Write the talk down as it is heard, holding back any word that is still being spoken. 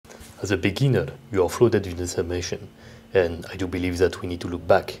As a beginner, you are flooded with information, and I do believe that we need to look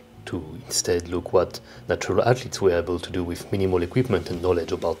back to instead look what natural athletes were able to do with minimal equipment and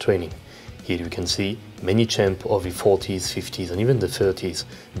knowledge about training. Here you can see many champs of the 40s, 50s and even the 30s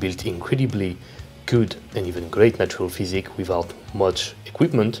built incredibly good and even great natural physique without much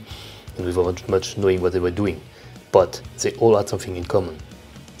equipment and without much knowing what they were doing. But they all had something in common.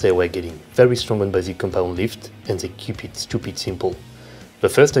 They were getting very strong on basic compound lift and they keep it stupid simple. The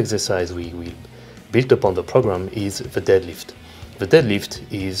first exercise we will build upon the program is the deadlift. The deadlift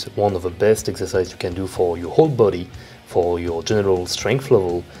is one of the best exercises you can do for your whole body, for your general strength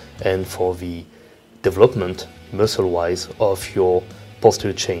level, and for the development, muscle-wise, of your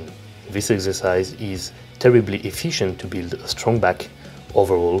posterior chain. This exercise is terribly efficient to build a strong back,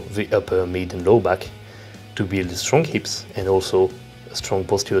 overall, the upper, mid, and low back, to build strong hips and also a strong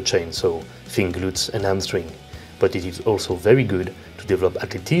posterior chain, so think glutes and hamstring. But it is also very good to develop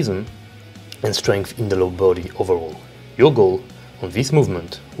athleticism and strength in the lower body overall. Your goal on this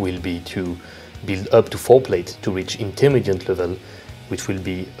movement will be to build up to 4 plates to reach intermediate level, which will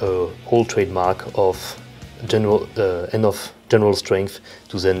be a whole trademark of enough general strength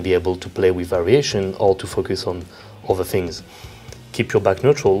to then be able to play with variation or to focus on other things. Keep your back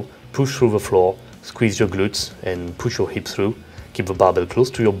neutral, push through the floor, squeeze your glutes and push your hips through. Keep the barbell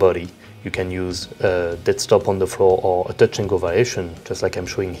close to your body. You can use a dead stop on the floor or a touch and go variation, just like I'm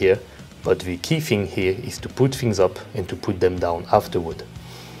showing here. But the key thing here is to put things up and to put them down afterward.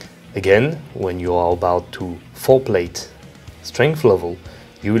 Again, when you are about to 4 plate strength level,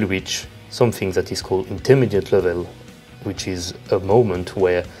 you will reach something that is called intermediate level, which is a moment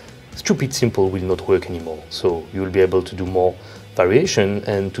where stupid simple will not work anymore. So you will be able to do more variation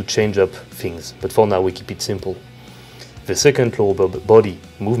and to change up things. But for now, we keep it simple. The second lower body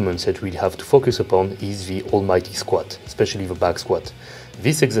movement that we have to focus upon is the almighty squat, especially the back squat.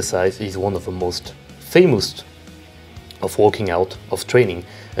 This exercise is one of the most famous of working out, of training,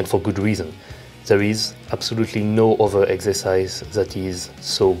 and for good reason. There is absolutely no other exercise that is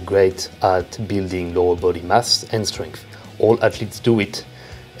so great at building lower body mass and strength. All athletes do it,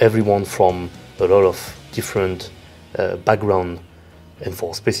 everyone from a lot of different background and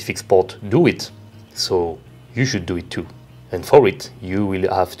for specific sport do it, so you should do it too. And for it, you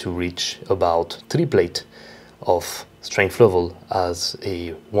will have to reach about 3 plates of strength level as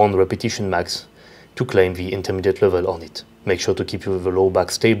a 1 repetition max to claim the intermediate level on it. Make sure to keep your low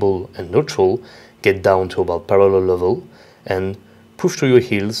back stable and neutral, get down to about parallel level and push through your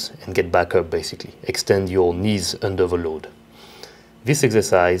heels and get back up basically. Extend your knees under the load. This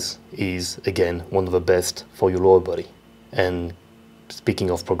exercise is again one of the best for your lower body. And speaking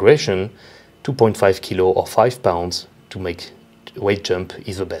of progression, 2.5 kilo or 5 pounds to make weight jump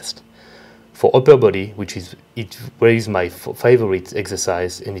is the best. For upper body, where is my favorite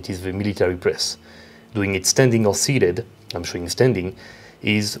exercise, and it is the military press. Doing it standing or seated, I'm showing standing,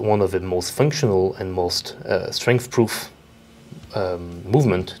 is one of the most functional and most strength-proof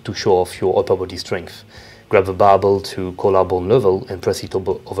movement to show off your upper body strength. Grab the barbell to collarbone level and press it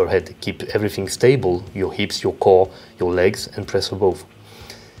overhead. Keep everything stable, your hips, your core, your legs, and press above.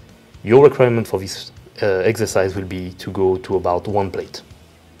 Your requirement for this exercise will be to go to about 1 plate.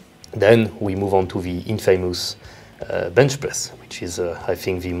 Then we move on to the infamous bench press, which is, I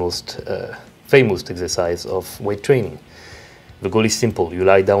think, the most famous exercise of weight training. The goal is simple. You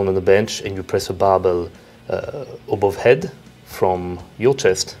lie down on the bench and you press a barbell above head from your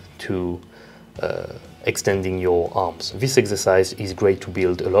chest to extending your arms. This exercise is great to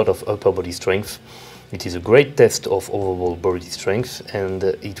build a lot of upper body strength. It is a great test of overall body strength, and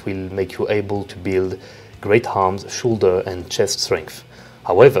it will make you able to build great arms, shoulder and chest strength.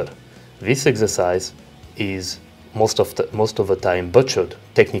 However, this exercise is most of the time butchered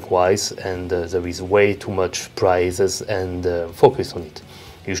technique-wise, and there is way too much prizes and focus on it.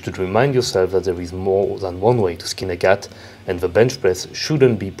 You should remind yourself that there is more than one way to skin a cat, and the bench press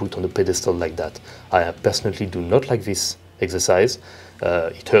shouldn't be put on a pedestal like that. I personally do not like this exercise.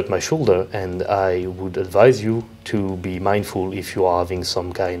 It hurt my shoulder, and I would advise you to be mindful if you are having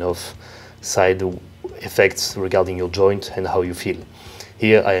some kind of side effects regarding your joint and how you feel.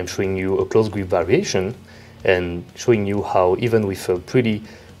 Here I am showing you a close grip variation and showing you how even with a pretty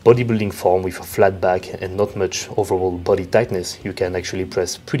bodybuilding form with a flat back and not much overall body tightness, you can actually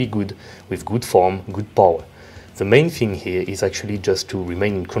press pretty good with good form, good power. The main thing here is actually just to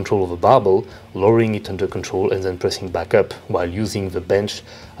remain in control of the barbell, lowering it under control and then pressing back up while using the bench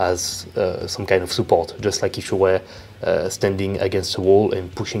as some kind of support, just like if you were standing against a wall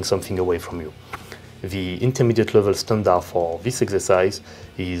and pushing something away from you. The intermediate level standard for this exercise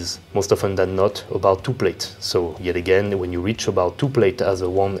is most often than not about 2 plates. So yet again, when you reach about 2 plates as a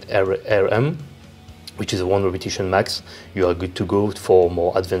 1 RM, which is a 1 repetition max, you are good to go for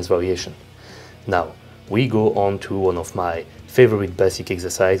more advanced variation. Now, we go on to one of my favorite basic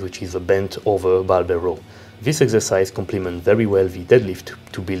exercise, which is a bent over barbell row. This exercise complements very well the deadlift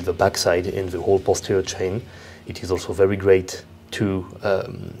to build the backside and the whole posterior chain. It is also very great to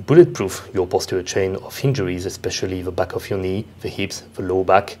bulletproof your posterior chain of injuries, especially the back of your knee, the hips, the low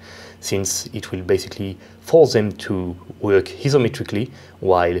back, since it will basically force them to work isometrically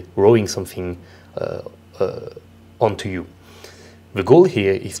while rowing something onto you. The goal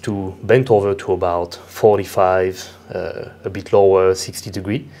here is to bend over to about 45, a bit lower, 60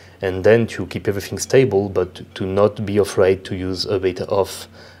 degree, and then to keep everything stable, but to not be afraid to use a bit of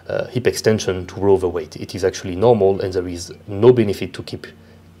hip extension to row the weight. It is actually normal, and there is no benefit to keep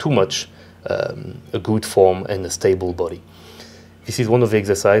too much a good form and a stable body. This is one of the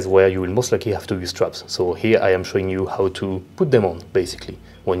exercises where you will most likely have to use straps. So here I am showing you how to put them on, basically.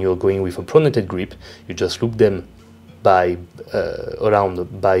 When you're going with a pronated grip, you just loop them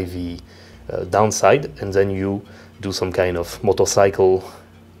around by the downside, and then you do some kind of motorcycle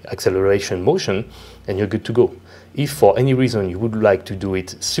acceleration motion, and you're good to go. If for any reason you would like to do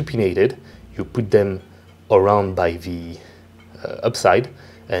it supinated, you put them around by the upside,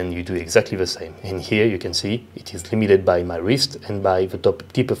 and you do exactly the same. And here you can see it is limited by my wrist and by the top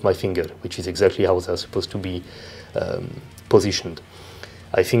tip of my finger, which is exactly how they're supposed to be positioned.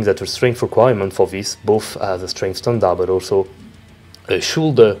 I think that the strength requirement for this, both as a strength standard but also a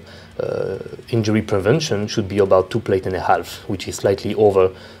shoulder injury prevention, should be about 2 plates and a half, which is slightly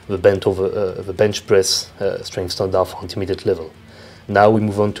over the the bench press strength standard for intermediate level. Now we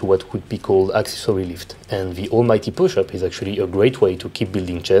move on to what would be called accessory lift, and the almighty push-up is actually a great way to keep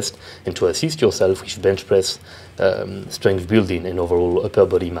building chest and to assist yourself with bench press strength building and overall upper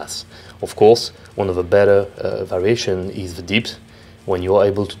body mass. Of course, one of the better variation is the dips. When you are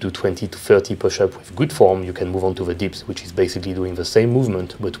able to do 20 to 30 push-up with good form, you can move on to the dips, which is basically doing the same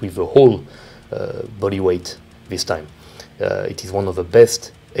movement but with the whole body weight this time. It is one of the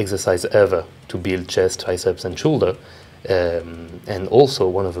best exercises ever to build chest, triceps and shoulder, and also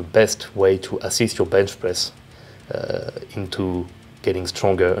one of the best way to assist your bench press into getting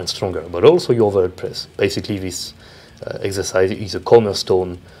stronger and stronger, but also your overhead press. Basically, this exercise is a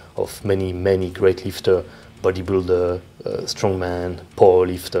cornerstone of many great lifter, bodybuilder, strongman, power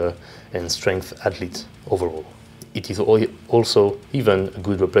lifter and strength athlete overall. It is also even a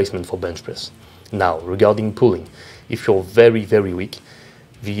good replacement for bench press. Now, regarding pulling, if you're very weak,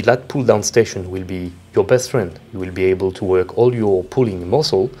 the lat pull down station will be your best friend. You will be able to work all your pulling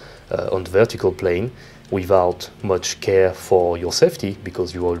muscle on the vertical plane without much care for your safety,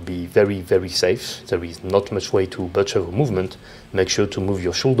 because you will be very safe. There is not much way to butcher the movement. Make sure to move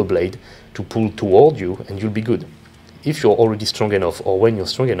your shoulder blade to pull toward you and you'll be good. If you're already strong enough, or when you're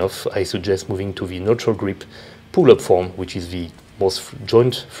strong enough, I suggest moving to the neutral grip pull-up form, which is the most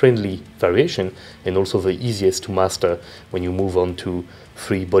joint-friendly variation and also the easiest to master when you move on to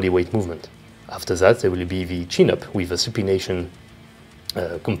free bodyweight movement. After that, there will be the chin-up with a supination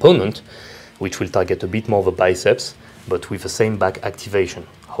component, which will target a bit more the biceps, but with the same back activation.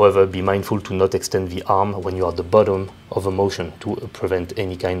 However, be mindful to not extend the arm when you are at the bottom of a motion to prevent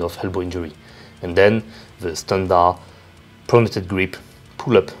any kind of elbow injury. And then the standard pronated grip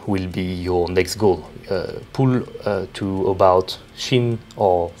pull-up will be your next goal. Pull to about shin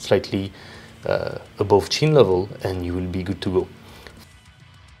or slightly above chin level, and you will be good to go.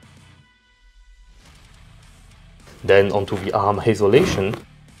 Then onto the arm isolation,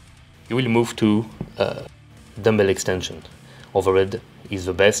 you will move to dumbbell extension. Overhead is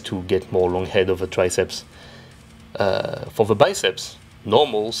the best to get more long head of the triceps. For the biceps,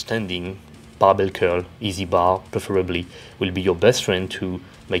 normal standing barbell curl, easy bar preferably, will be your best friend to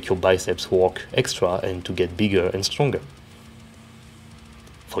make your biceps work extra and to get bigger and stronger.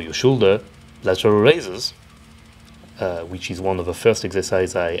 For your shoulder, lateral raises, which is one of the first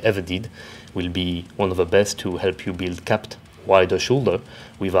exercises I ever did, will be one of the best to help you build capped, wider shoulder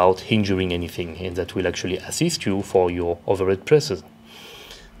without injuring anything, and that will actually assist you for your overhead presses.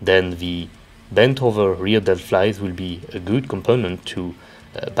 Then the bent over rear delt flies will be a good component to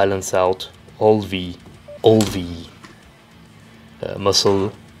balance out all the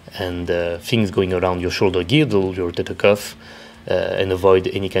muscle and things going around your shoulder girdle, your rotator cuff, and avoid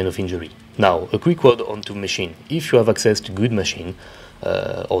any kind of injury. Now, a quick word onto machine. If you have access to good machine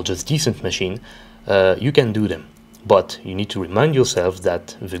or just decent machine, you can do them. But you need to remind yourself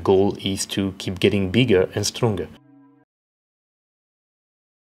that the goal is to keep getting bigger and stronger.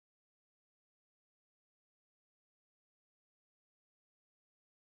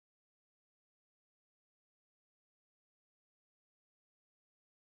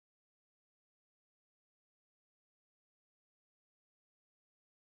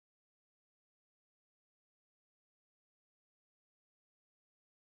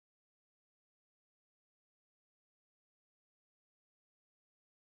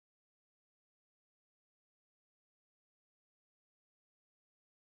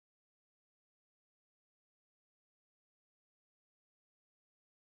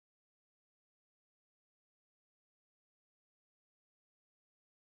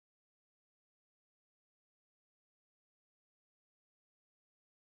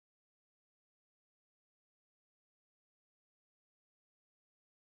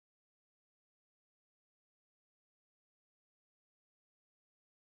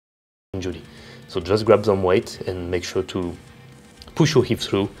 injury. So just grab some weight and make sure to push your hip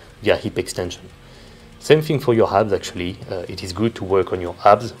through via hip extension. Same thing for your abs actually. It is good to work on your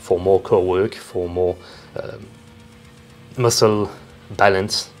abs for more core work, for more muscle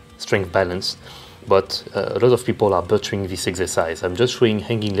balance, strength balance. But a lot of people are butchering this exercise. I'm just showing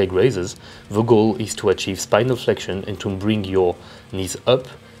hanging leg raises. The goal is to achieve spinal flexion and to bring your knees up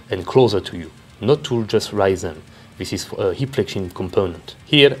and closer to you, not to just rise them. This is a hip flexion component.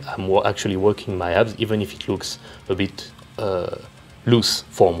 Here I'm actually working my abs, even if it looks a bit loose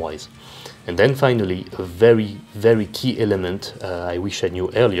form-wise. And then finally, a very, very key element I wish I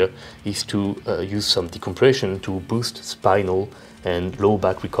knew earlier is to use some decompression to boost spinal and low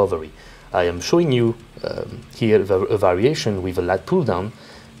back recovery. I am showing you here a variation with a lat pull down.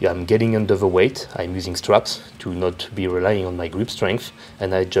 I'm getting under the weight, I'm using straps to not be relying on my grip strength,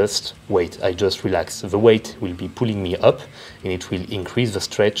 and I just wait, I just relax. The weight will be pulling me up and it will increase the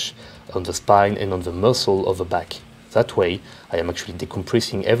stretch on the spine and on the muscle of the back. That way I am actually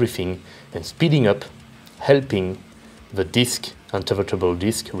decompressing everything and speeding up, helping the disc, intervertebral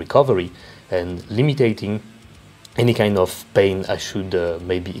disc recovery, and limiting any kind of pain I should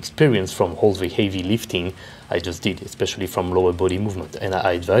maybe experience from all the heavy lifting I just did, especially from lower body movement. And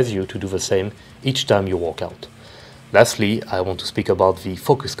I advise you to do the same each time you work out. Lastly, I want to speak about the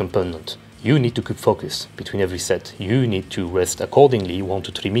focus component. You need to keep focus between every set. You need to rest accordingly, 1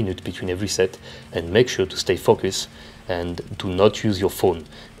 to 3 minutes between every set, and make sure to stay focused and do not use your phone.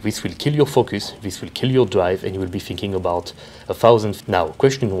 This will kill your focus, this will kill your drive, and you will be thinking about 1,000. Now,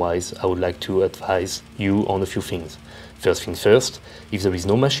 question-wise, I would like to advise you on a few things. First thing first, if there is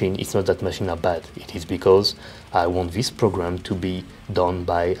no machine, it's not that machines are bad. It is because I want this program to be done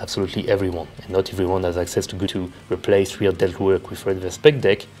by absolutely everyone. And not everyone has access to replace rear delt work with reverse pec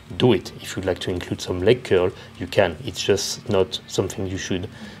deck. Do it. If you'd like to include some leg curl, you can. It's just not something you should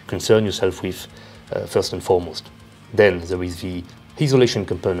concern yourself with first and foremost. Then there is the isolation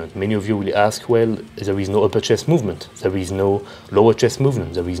component. Many of you will ask, well, there is no upper chest movement, there is no lower chest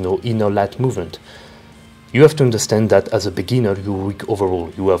movement, there is no inner lat movement. You have to understand that as a beginner, you're weak overall.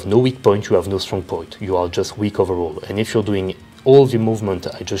 You have no weak point, you have no strong point. You are just weak overall. And if you're doing all the movement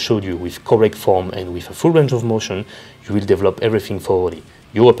I just showed you with correct form and with a full range of motion, you will develop everything thoroughly.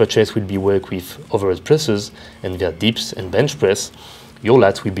 Your upper chest will be worked with overhead presses and via dips and bench press. Your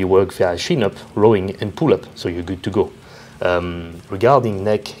lats will be worked via chin up, rowing and pull up, so you're good to go. Regarding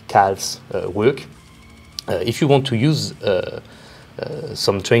neck, calves work, if you want to use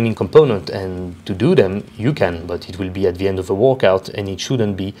some training component and to do them, you can, but it will be at the end of a workout and it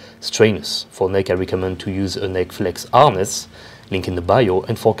shouldn't be strenuous. For neck, I recommend to use a neck flex harness, link in the bio,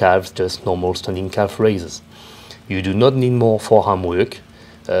 and for calves, just normal standing calf raises. You do not need more forearm work,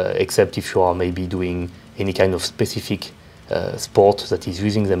 except if you are maybe doing any kind of specific sport that is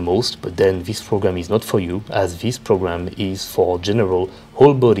using them most, but then this program is not for you, as this program is for general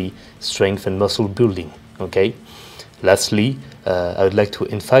whole body strength and muscle building. Okay. Lastly, I would like to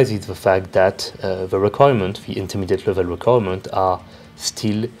emphasize the fact that the requirement, the intermediate level requirement, are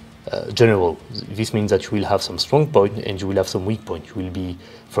still general. This means that you will have some strong point and you will have some weak point. You will be,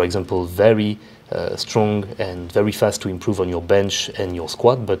 for example, very strong and very fast to improve on your bench and your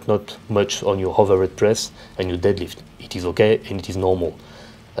squat, but not much on your overhead press and your deadlift. It is okay and it is normal.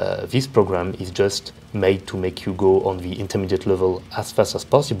 This program is just made to make you go on the intermediate level as fast as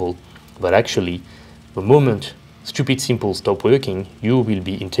possible, but actually, the moment stupid simple stop working, you will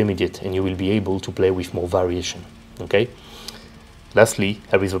be intermediate and you will be able to play with more variation. Okay. Lastly,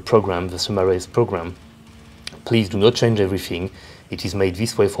 here is a program, the summarized program. Please do not change everything. It is made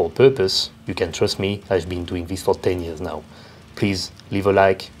this way for a purpose. You can trust me, I've been doing this for 10 years now. Please leave a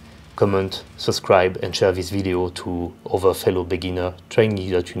like, comment, subscribe, and share this video to other fellow beginner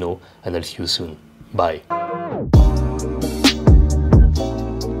trainees that you know, and I'll see you soon. Bye.